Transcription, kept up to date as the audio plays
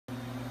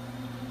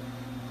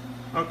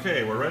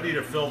Okay, we're ready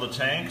to fill the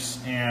tanks,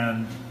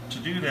 and to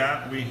do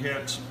that we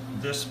hit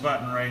this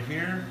button right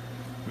here.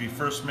 We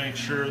first make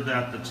sure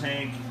that the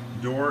tank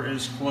door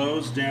is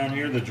closed down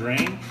here, the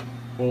drain.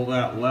 Pull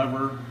that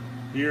lever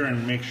here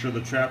and make sure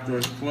the trap door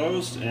is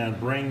closed, and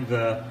bring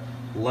the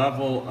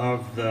level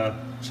of the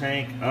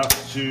tank up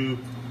to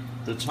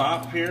the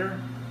top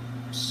here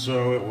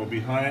so it will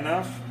be high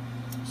enough.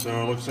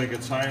 So it looks like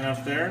it's high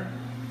enough there.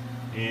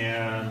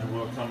 And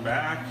we'll come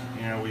back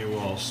and we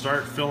will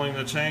start filling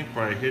the tank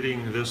by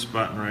hitting this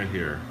button right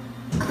here.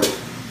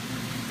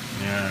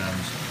 And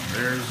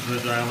there's the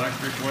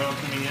dielectric oil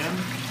coming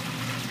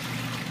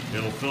in.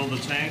 It'll fill the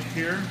tank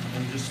here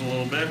in just a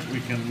little bit. We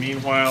can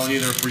meanwhile,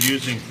 either if we're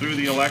using through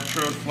the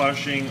electrode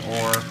flushing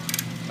or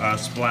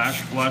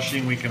splash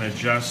flushing, we can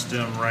adjust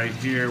them right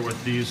here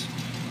with these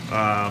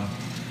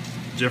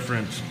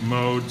different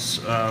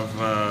modes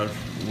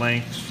of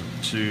length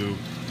to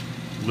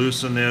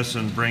loosen this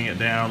and bring it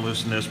down,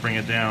 loosen this, bring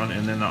it down,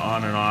 and then the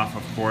on and off,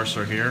 of course,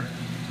 are here.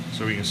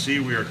 So we can see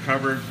we are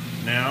covered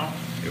now.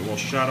 It will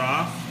shut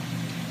off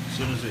as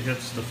soon as it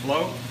hits the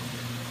float.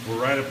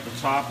 We're right up the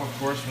top, of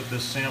course, with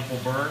this sample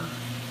burn,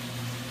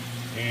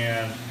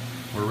 and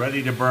we're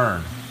ready to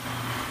burn.